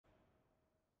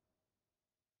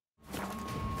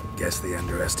Guess they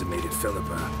underestimated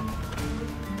Philippa.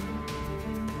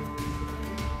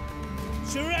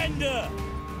 Surrender!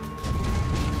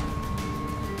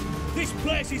 This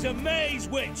place is a maze,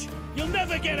 witch! You'll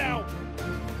never get out!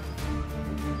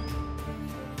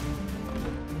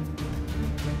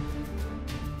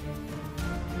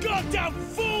 Goddamn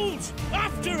fools!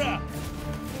 After her!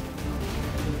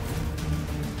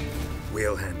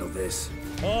 We'll handle this.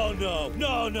 Oh no,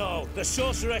 no, no! The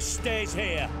sorceress stays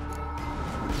here!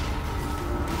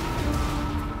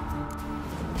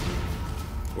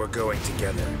 We're going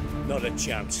together. Not a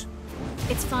chance.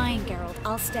 It's fine, Geralt.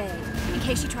 I'll stay, in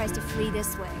case she tries to flee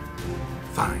this way.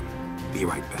 Fine. Be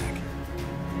right back.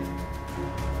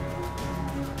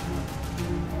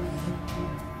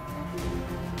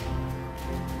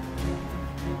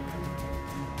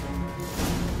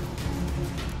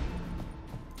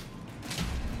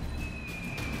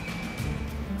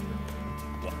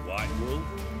 What, White Wolf?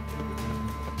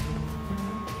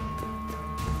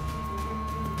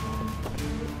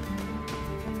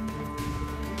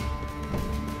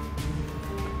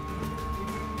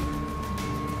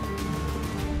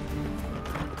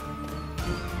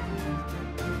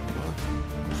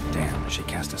 Damn, she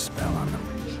cast a spell on them.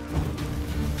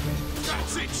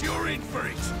 That's it! You're in for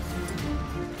it!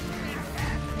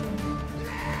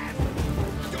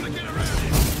 Gotta get around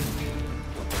it!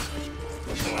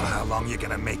 Well, how long you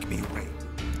gonna make me wait?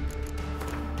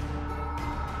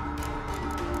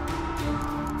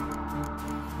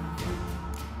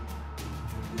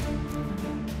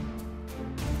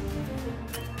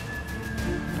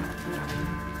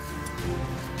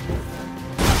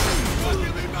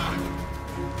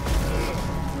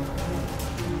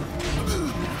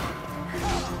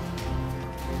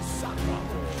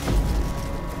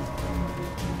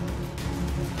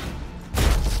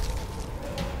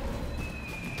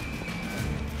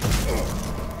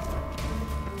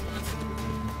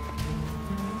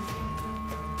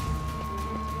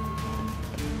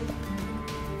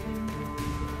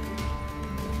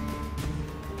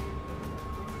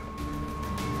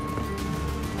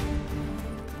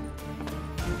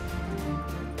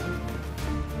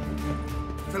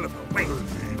 Philippa, wait!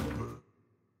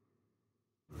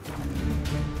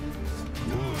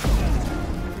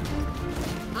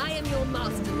 I am your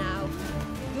master now.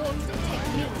 Your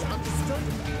techniques are destroyed.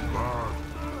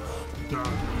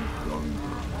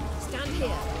 Stand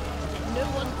here. Let no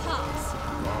one pass.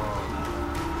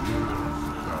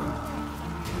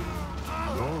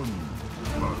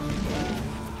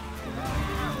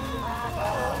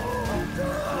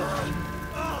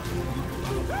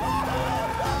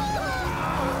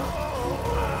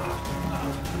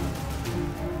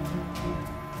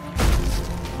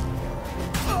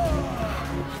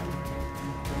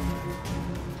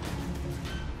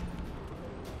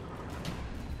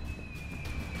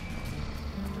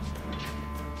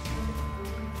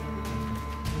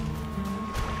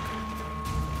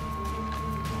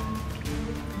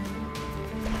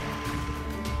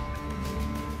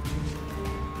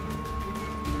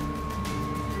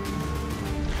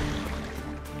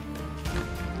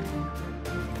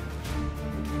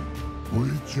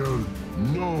 Witcher,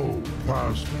 no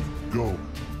past go.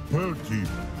 Birdie,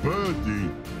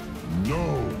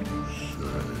 no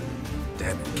say.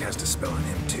 Damn it, cast a spell on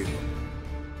him too.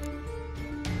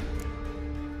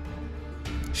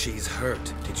 She's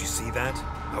hurt. Did you see that?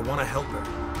 I want to help her.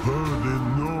 Birdie,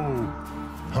 no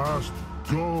past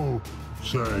go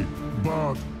say.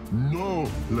 But no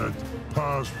let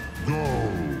past go.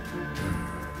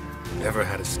 Ever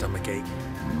had a stomach ache?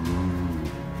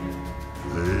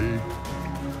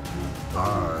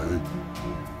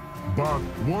 But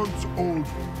once old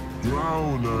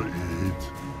drowner eat.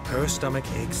 Her stomach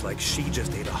aches like she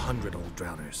just ate 100 old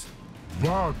drowners.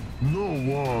 But no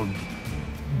one.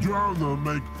 Drowner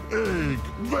make egg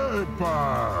very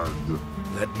bad.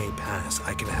 Let me pass.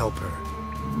 I can help her.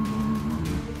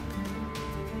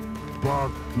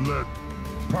 But let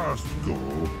past go.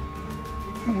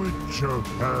 Witcher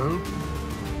help.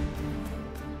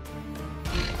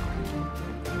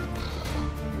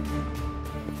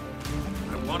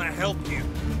 I want to help you.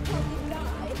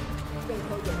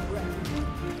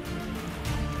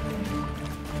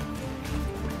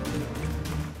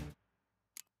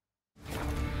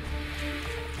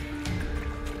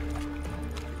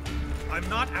 I'm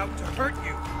not out to hurt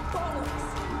you.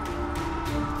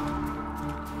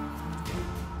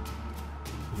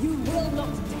 You will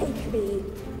not take me.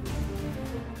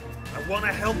 I want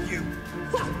to help you.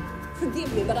 Ha!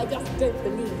 Forgive me, but I just don't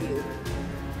believe you.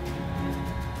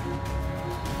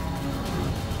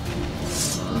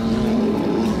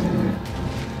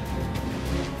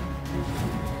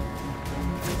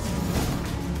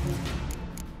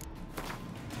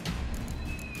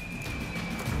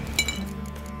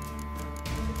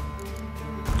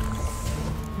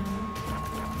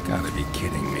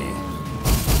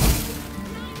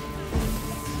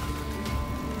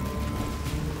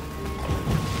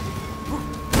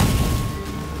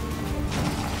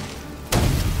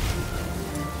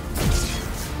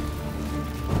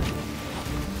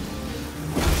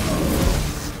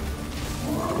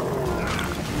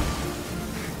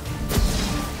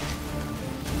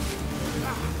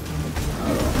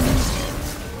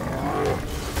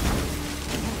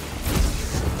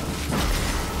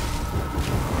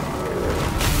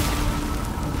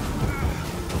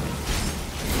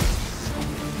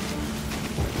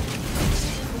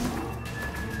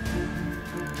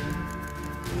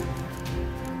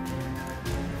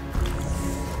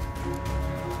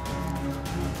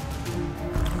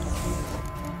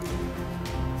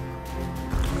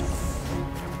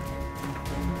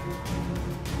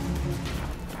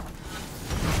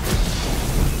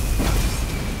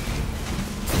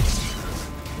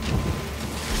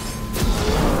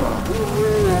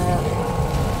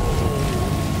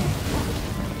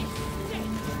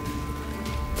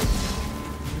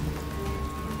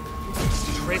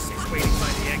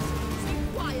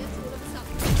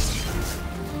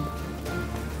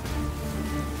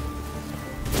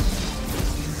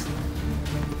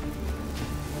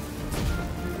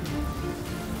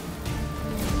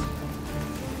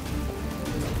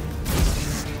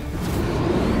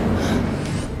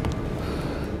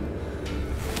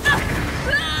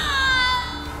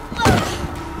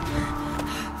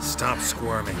 Stop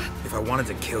squirming. If I wanted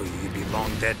to kill you, you'd be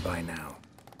long dead by now.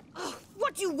 Oh,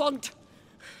 what do you want?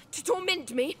 To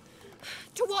torment me?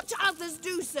 To watch others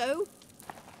do so?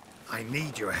 I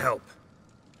need your help.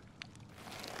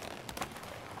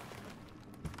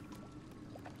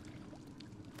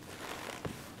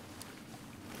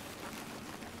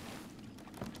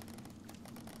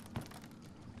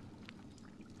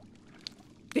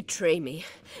 Betray me,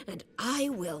 and I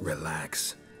will.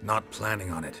 Relax. Not planning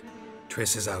on it.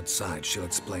 Triss is outside. She'll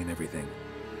explain everything.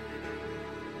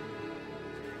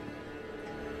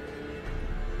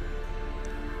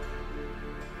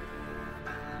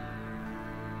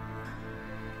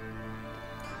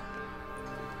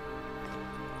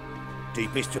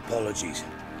 Deepest apologies,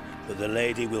 but the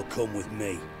lady will come with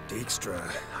me.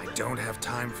 Dijkstra, I don't have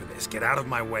time for this. Get out of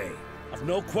my way. I've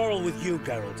no quarrel with you,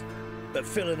 Geralt, but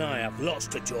Phil and I have lots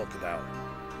to talk about.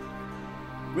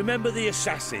 Remember the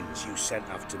assassins you sent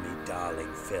after me,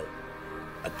 darling Phil?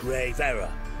 A grave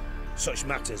error. Such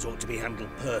matters ought to be handled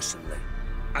personally,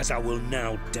 as I will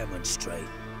now demonstrate.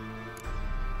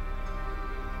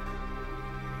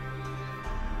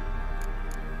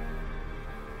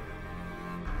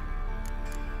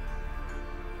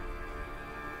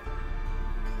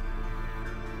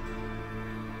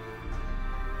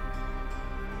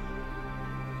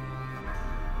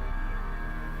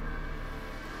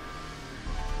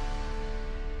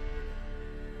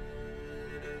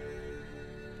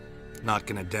 Not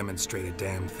gonna demonstrate a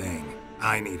damn thing.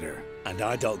 I need her. And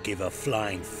I don't give a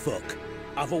flying fuck.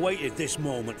 I've awaited this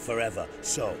moment forever,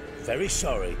 so, very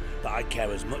sorry, but I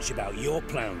care as much about your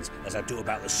plans as I do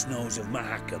about the snows of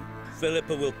Mahakam.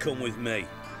 Philippa will come with me,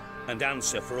 and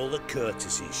answer for all the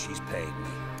courtesies she's paid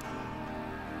me.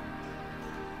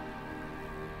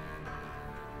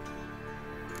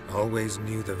 Always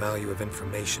knew the value of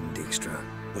information, Dijkstra.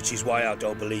 Which is why I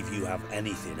don't believe you have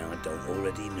anything I don't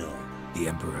already know. The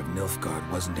Emperor of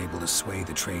Nilfgaard wasn't able to sway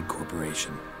the Trade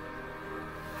Corporation.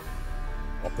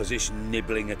 Opposition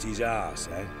nibbling at his arse,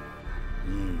 eh?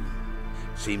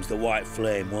 Seems the White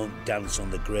Flame won't dance on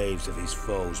the graves of his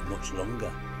foes much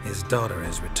longer. His daughter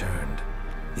has returned.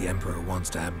 The Emperor wants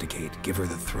to abdicate, give her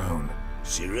the throne.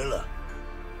 Cirilla?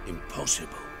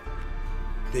 Impossible.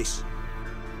 This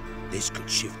could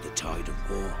shift the tide of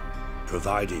war.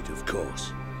 Provided, of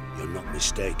course, you're not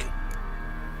mistaken.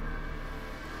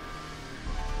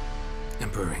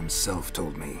 Emperor himself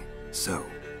told me. So,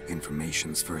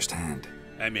 information's firsthand.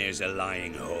 Emir's a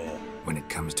lying whore. When it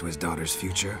comes to his daughter's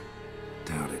future,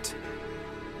 doubt it.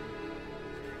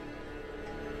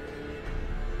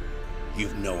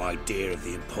 You've no idea of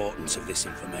the importance of this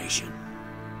information.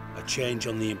 A change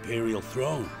on the Imperial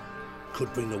throne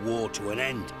could bring the war to an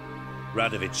end.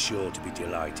 Radovid's sure to be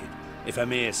delighted. If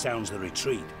Emir sounds the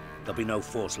retreat, there'll be no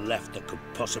force left that could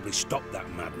possibly stop that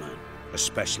madman.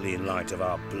 Especially in light of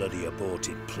our bloody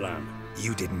aborted plan.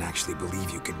 You didn't actually believe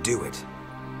you could do it.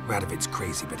 Radovid's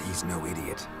crazy, but he's no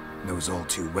idiot. Knows all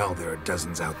too well there are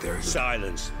dozens out there who—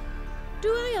 Silence! Do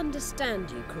I understand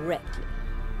you correctly?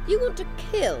 You want to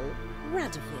kill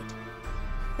Radovid?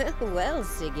 Well,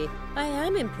 Siggy, I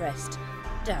am impressed.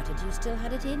 Doubted you still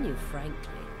had it in you,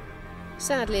 frankly.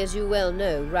 Sadly, as you well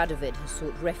know, Radovid has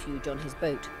sought refuge on his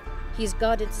boat. He's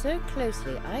guarded so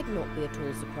closely, I'd not be at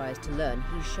all surprised to learn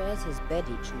he shares his bed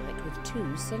each night with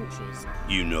 2 sentries.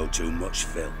 You know too much,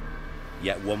 Phil.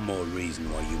 Yet one more reason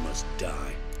why you must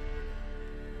die.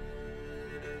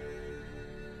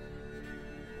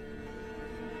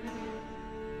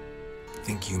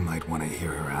 Think you might want to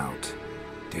hear her out.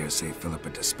 Dare say Philippa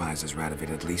despises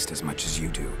Radovid at least as much as you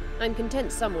do. I'm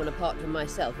content someone apart from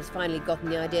myself has finally gotten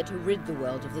the idea to rid the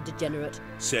world of the degenerate.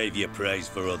 Save your praise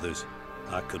for others.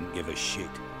 I couldn't give a shit.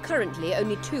 Currently,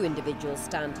 only 2 individuals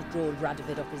stand to draw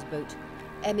Radovid off his boat.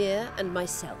 Emir and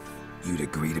myself. You'd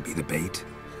agree to be the bait?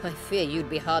 I fear you'd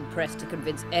be hard-pressed to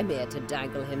convince Emir to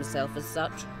dangle himself as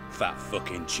such. Fat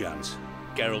fucking chance.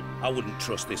 Geralt, I wouldn't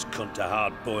trust this cunt to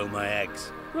hard-boil my eggs.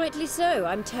 Rightly so,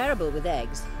 I'm terrible with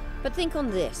eggs. But think on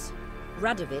this.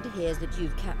 Radovid hears that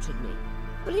you've captured me.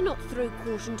 Will he not throw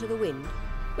caution to the wind?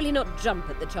 Will he not jump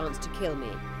at the chance to kill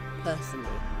me,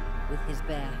 personally, with his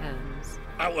bare hands?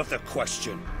 Out of the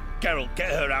question. Geralt,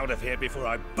 get her out of here before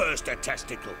I burst her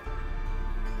testicle.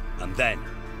 And then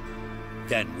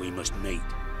we must meet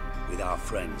with our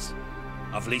friends.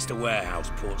 I've leased a warehouse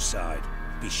portside.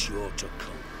 Be sure to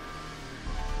come.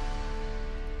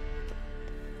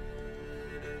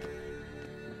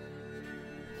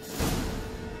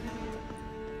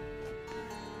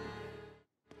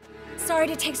 Sorry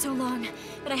to take so long,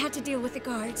 but I had to deal with the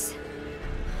guards.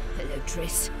 Hello,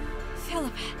 Triss.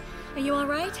 Philippa, are you all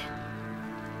right?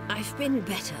 I've been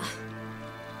better.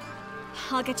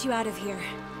 I'll get you out of here.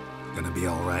 Gonna be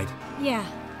all right? Yeah,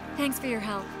 thanks for your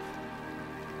help.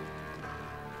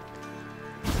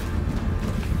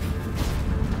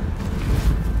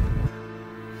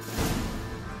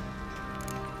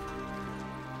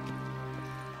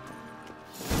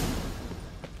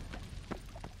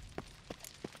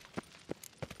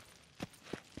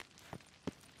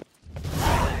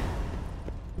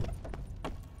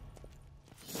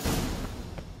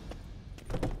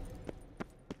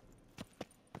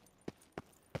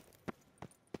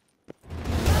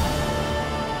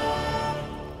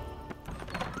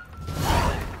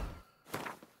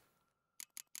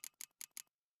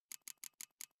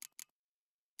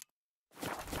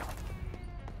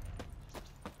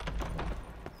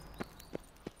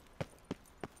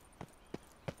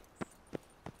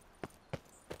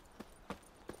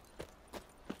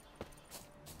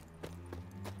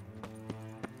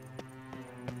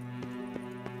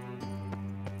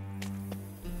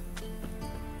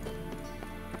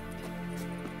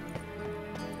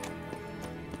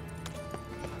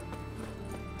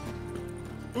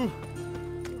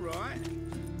 Right.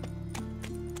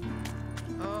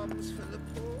 Arms for the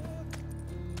poor.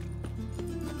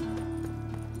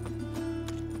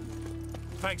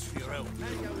 Thanks for your help.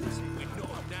 We're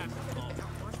not now.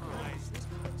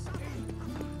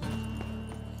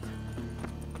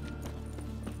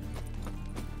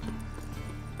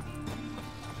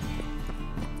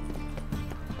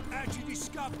 How'd you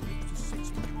discover it was a city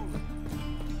jewel?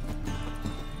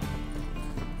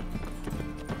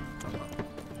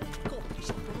 God,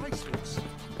 these bracelets.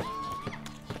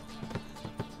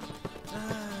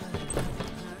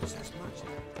 That's as much.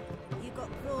 You got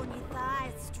brawny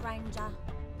thighs, stranger.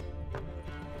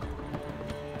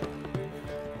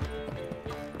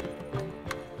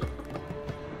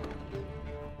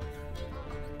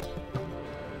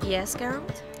 Yes,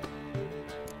 Geralt?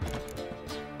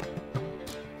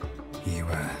 You,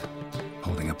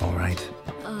 holding up all right?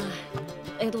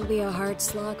 It'll be a hard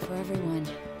slog for everyone.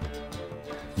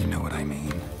 You know what I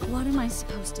mean. What am I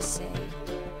supposed to say?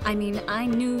 I mean, I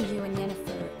knew you and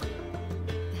Yennefer.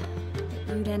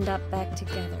 You'd end up back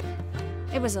together.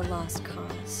 It was a lost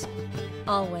cause.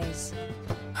 Always.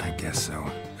 I guess so.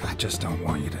 I just don't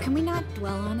want you to... Can we not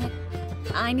dwell on it?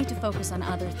 I need to focus on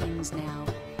other things now.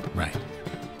 Right.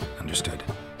 Understood.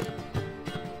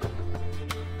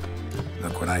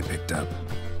 Look what I picked up.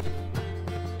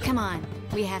 Come on,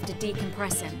 we have to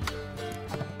decompress him.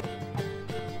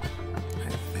 I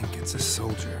think it's a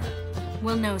soldier.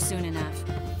 We'll know soon enough.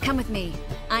 Come with me.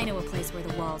 I know a place where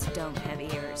the walls don't have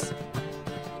ears.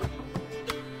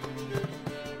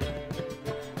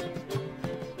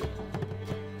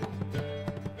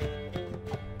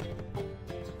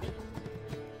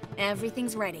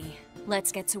 Everything's ready.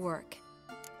 Let's get to work.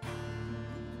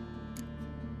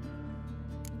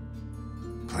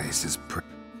 Place is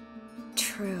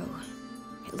True.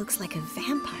 It looks like a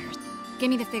vampire. Give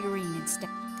me the figurine instead.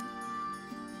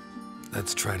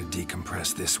 Let's try to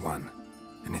decompress this one.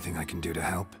 Anything I can do to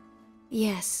help?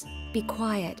 Yes. Be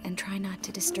quiet and try not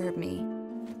to disturb me.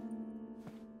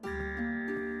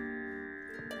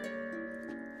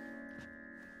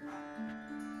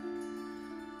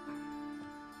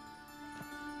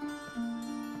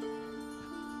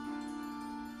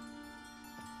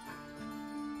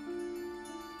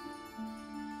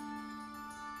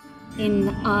 In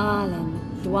Allen,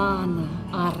 Dwana,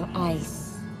 ar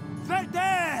Eis.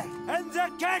 Verder and the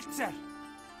Kelter!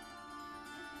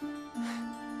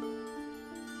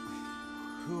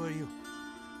 Who are you?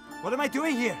 What am I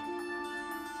doing here?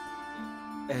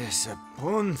 Es a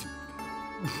pond.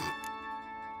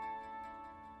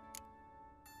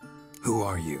 Who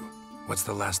are you? What's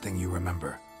the last thing you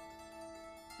remember?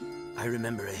 I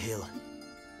remember a hill.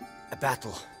 A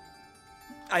battle.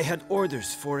 I had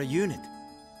orders for a unit.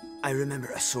 I remember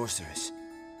a sorceress.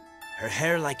 Her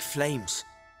hair like flames.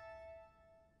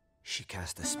 She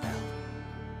cast a spell.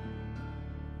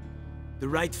 The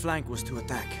right flank was to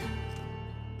attack.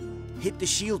 Hit the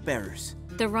shield bearers.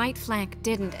 The right flank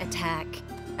didn't attack,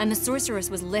 and the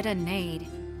sorceress was Lyta Nade,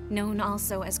 known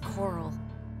also as Coral.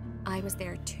 I was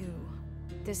there too.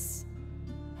 This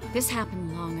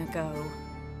happened long ago.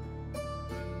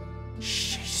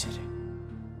 Shit.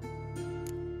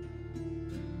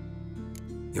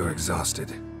 You're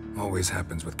exhausted. Always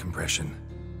happens with compression.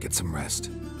 Get some rest.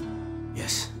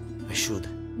 Yes, I should.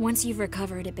 Once you've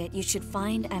recovered a bit, you should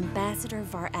find Ambassador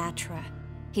Var-Attre.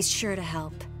 He's sure to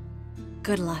help.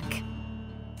 Good luck.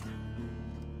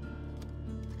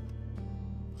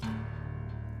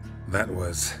 That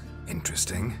was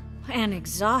interesting. And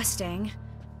exhausting.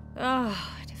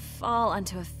 Oh, to fall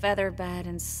onto a feather bed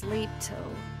and sleep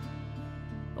till...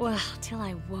 well, till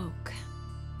I woke.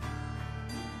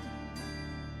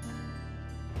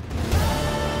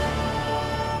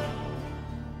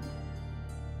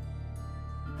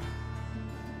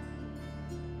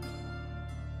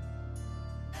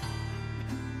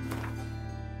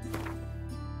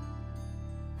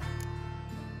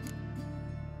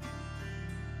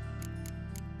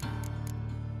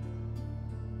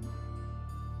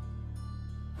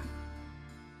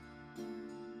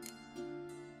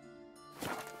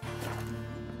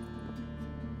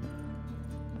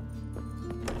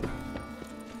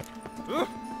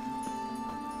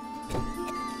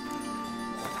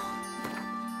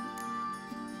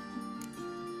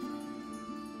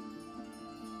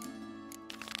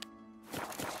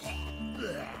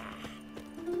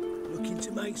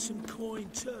 to make some coin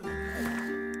too.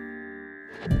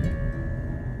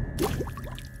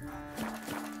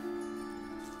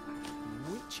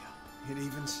 Witcher. It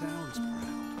even sounds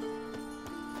proud.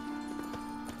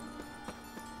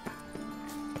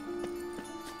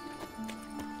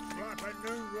 Like a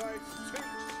new race toots.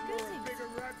 You're a bigger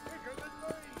rat picker than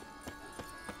me.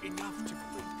 Enough to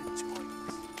feed the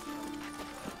Titans.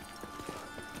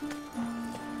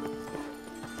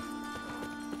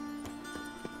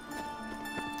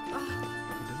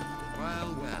 Well,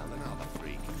 well, another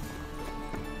freak.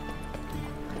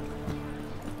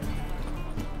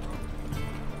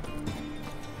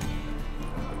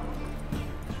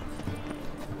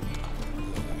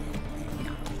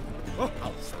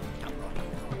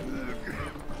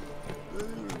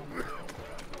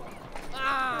 I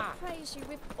praise you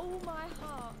with all my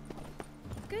heart.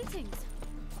 Greetings.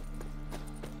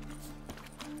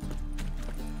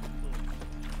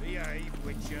 Behave,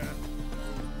 Witcher.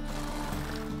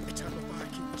 It's on the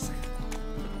Viking, you say.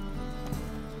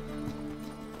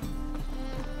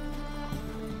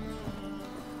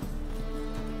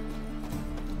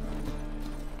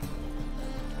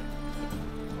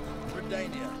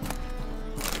 Redania.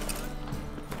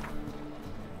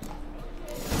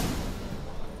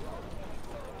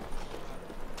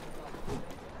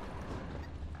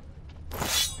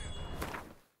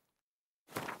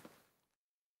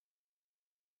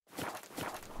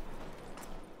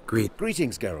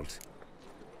 Greetings, Geralt.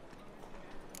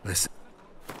 Listen.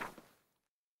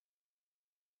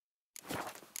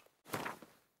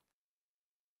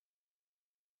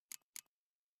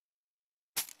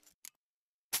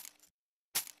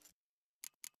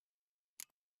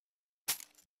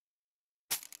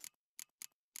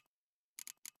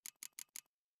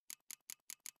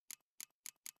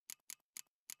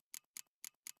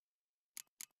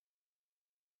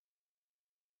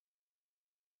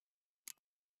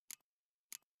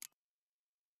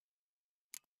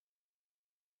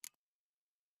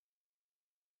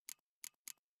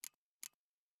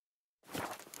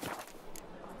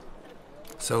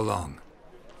 So long.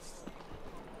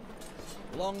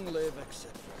 Long live,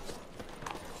 etc.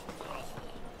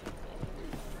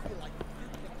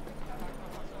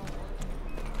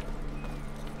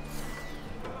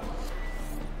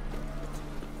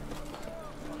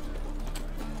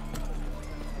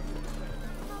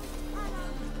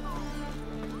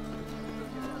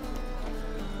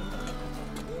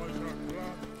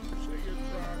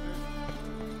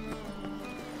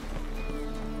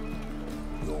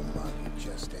 Your money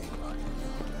just ain't right now,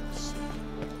 let's see.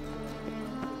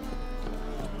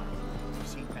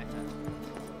 See better.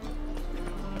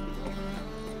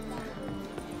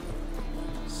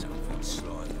 Something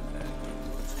slightly bad.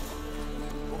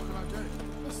 What can I do?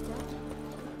 Mister,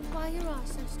 why are your eyes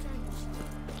so strange?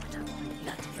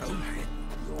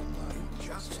 Your money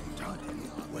just ain't right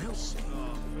now, let's see.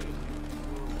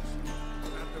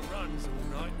 Had the runs all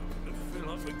night. I feel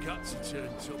like my guts are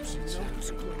turned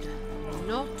topsy-turvy.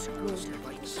 Not good.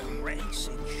 Like some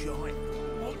rancid shite.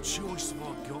 What choice have I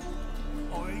got?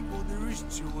 I ain't what there is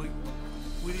to eat.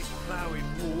 With its ploughing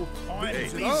war, I'm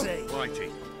busy. Whitey,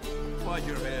 why'd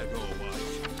your hair go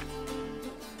white?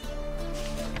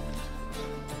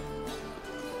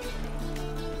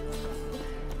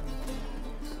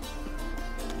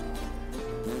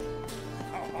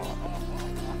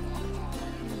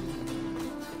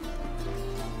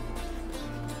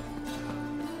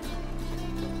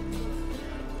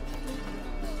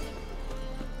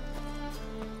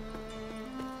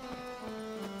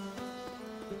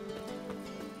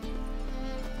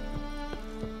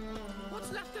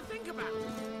 What's left to think about?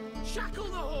 Shackle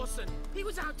the Whoreson! He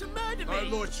was out to murder me!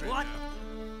 What?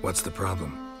 What's the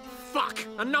problem? Fuck!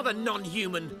 Another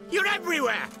non-human! You're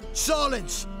everywhere!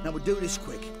 Silence! Now we'll do this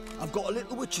quick. I've got a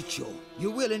little Witcher chore.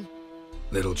 You willing?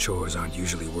 Little chores aren't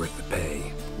usually worth the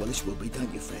pay. Well, this will be,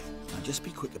 don't you, Fred? Now just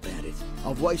be quick about it.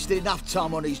 I've wasted enough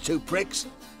time on these two pricks.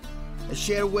 They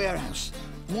share a warehouse.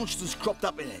 Monsters cropped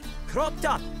up in it. Cropped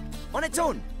up? On its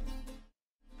own?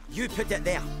 You put it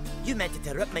there. You meant it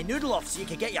to rip my noodle off so you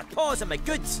could get your paws on my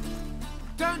goods.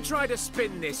 Don't try to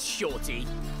spin this, Shorty.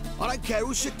 I don't care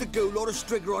who sick the ghoul or the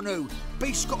strigger on who.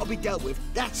 Beast's got to be dealt with.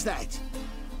 That's that.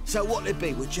 So what'll it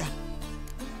be, would ya?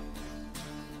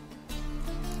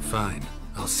 Fine,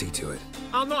 I'll see to it.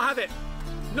 I'll not have it.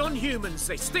 Non-humans,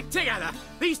 they stick together.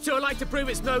 These two are like to prove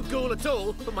it's no ghoul at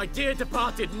all, but my dear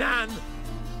departed Nan.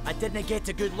 I didn't get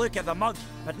a good look at the mug,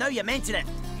 but now you mention it,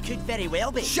 it could very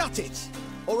well be. Shut it!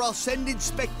 Or I'll send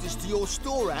inspectors to your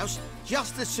storehouse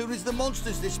just as soon as the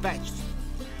monster's dispatched.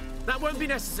 That won't be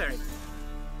necessary.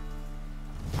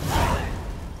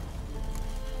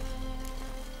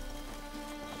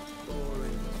 Boring.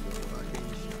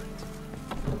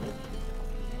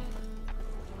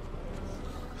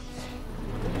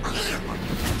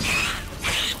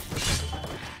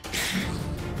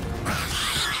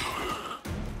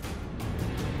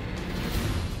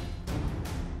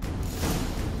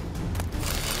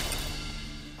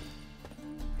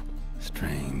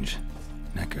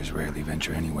 Neckers rarely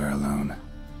venture anywhere alone.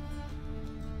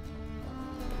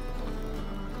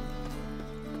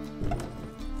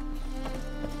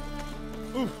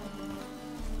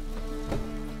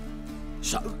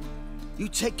 So, you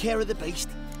take care of the beast?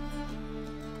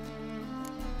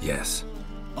 Yes.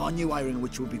 I knew hiring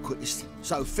which would be quickest,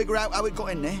 so figure out how it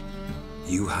got in there.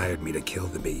 You hired me to kill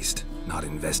the beast, not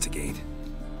investigate.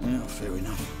 Yeah, fair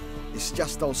enough. It's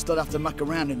just I stood up to muck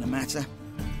around in the matter.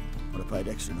 Would have paid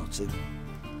extra not to.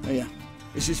 Oh yeah,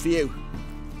 this is for you.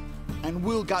 And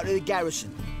we'll go to the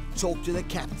garrison, talk to the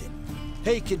captain.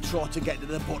 He can try to get to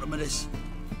the bottom of this.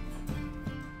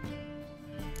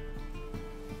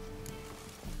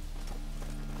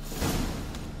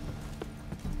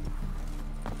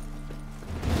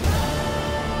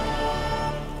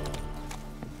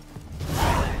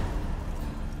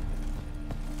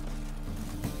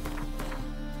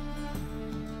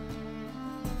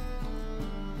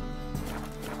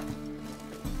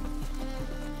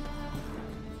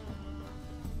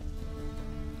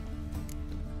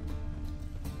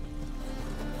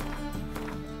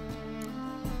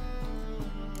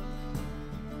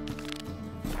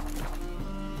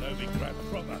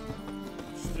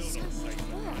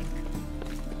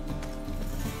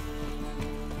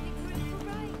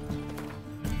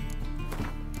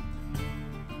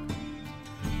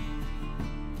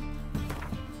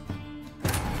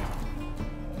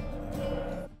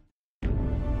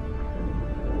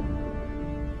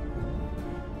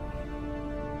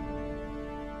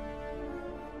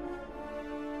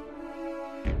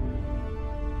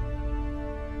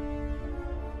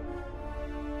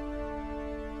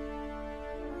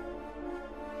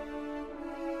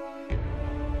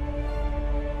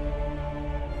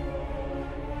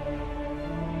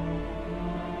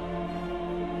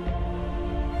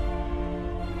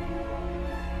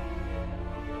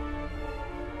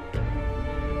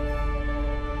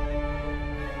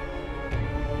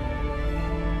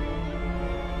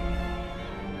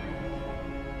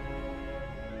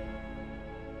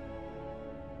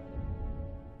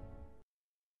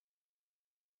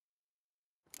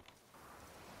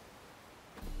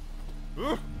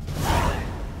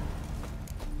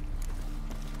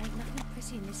 Ain't nothing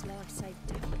pretty in this life save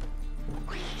death. I'm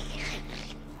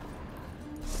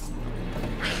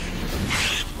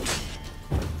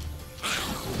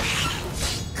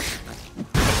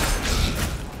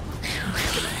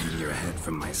gonna hang your head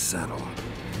from my saddle.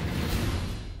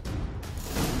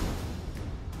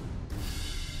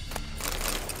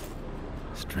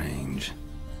 Strange.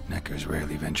 Neckers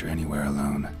rarely venture anywhere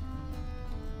alone.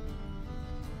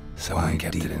 So I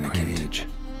kept it in a cage.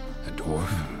 A dwarf?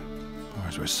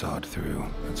 Doors were sawed through.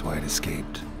 That's why it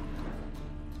escaped.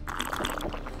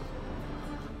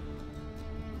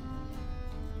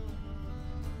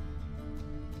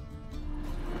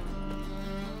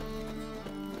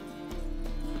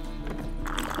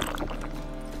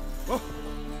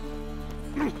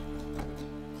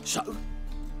 So,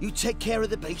 you take care of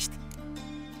the beast?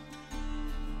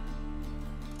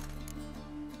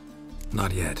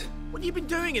 Not yet. What have you been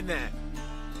doing in there?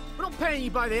 We're not paying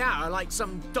you by the hour like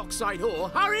some dockside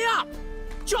whore. Hurry up!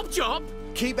 Job!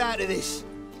 Keep out of this.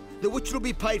 The witch will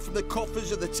be paid from the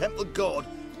coffers of the temple god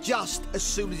just as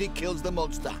soon as he kills the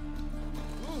monster.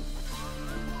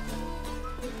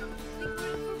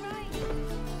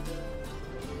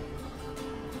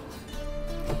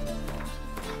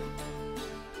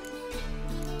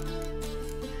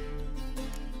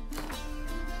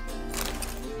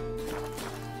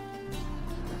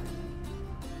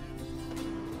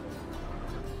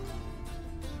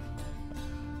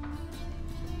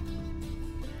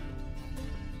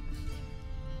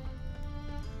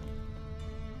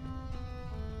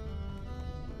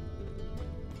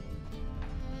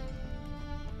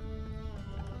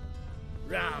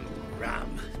 Ram,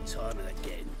 time and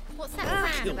again. What's that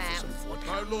sound Kill for about? some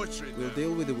fodder. No loitering. We'll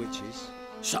deal with the witches.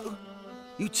 So,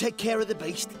 you take care of the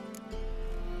beast?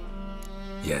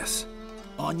 Yes.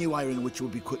 I knew hiring a witch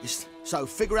would be quickest, so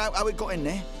figure out how it got in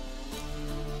there.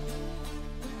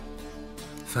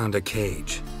 Found a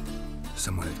cage.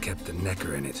 Someone had kept a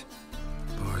necker in it.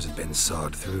 Bars had been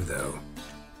sawed through, though.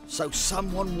 So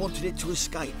someone wanted it to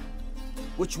escape.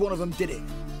 Which one of them did it?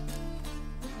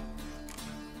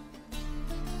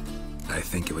 I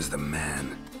think it was the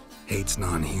man. Hates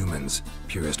non-humans.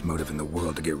 Purest motive in the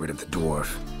world to get rid of the dwarf.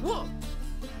 What?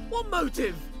 What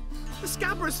motive? The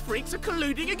Scabrous freaks are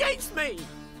colluding against me!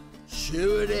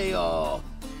 Sure they are.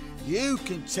 You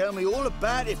can tell me all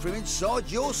about it from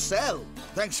inside your cell.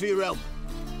 Thanks for your help.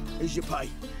 Here's your pay.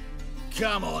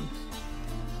 Come on.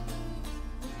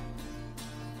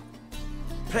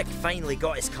 prick finally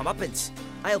got his comeuppance.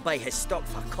 I'll buy his stock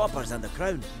for coppers and the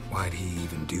crown. Why'd he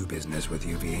even do business with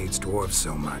you if he hates dwarves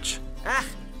so much? Ah,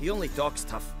 he only talks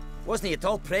tough. Wasn't he at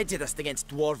all prejudiced against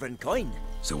dwarven coin?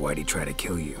 So why'd he try to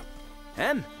kill you?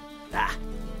 Him? Ah,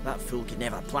 that fool could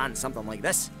never plan something like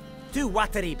this. Too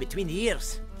watery between the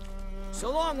ears.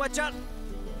 So long, Witcher!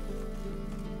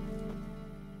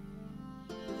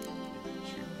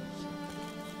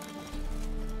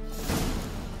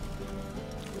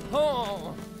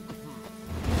 Oh!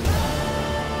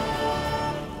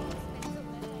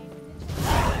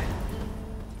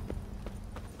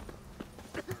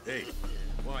 Hey,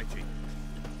 Whitey,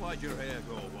 why'd your hair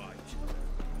go white?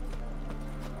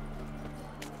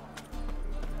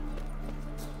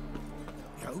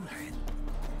 Johan,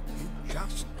 you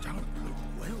just don't look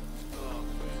well.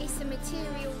 It's a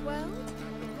material world.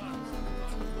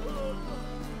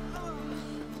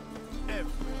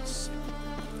 Every single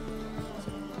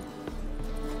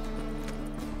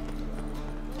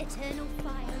Eternal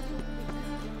fire.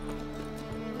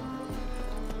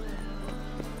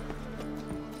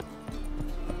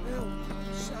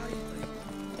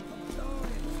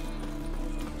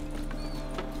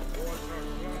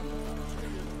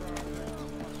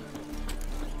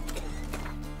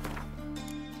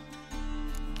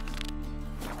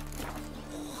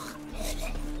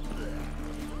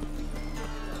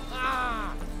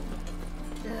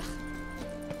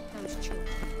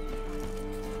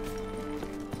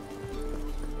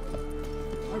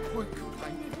 No point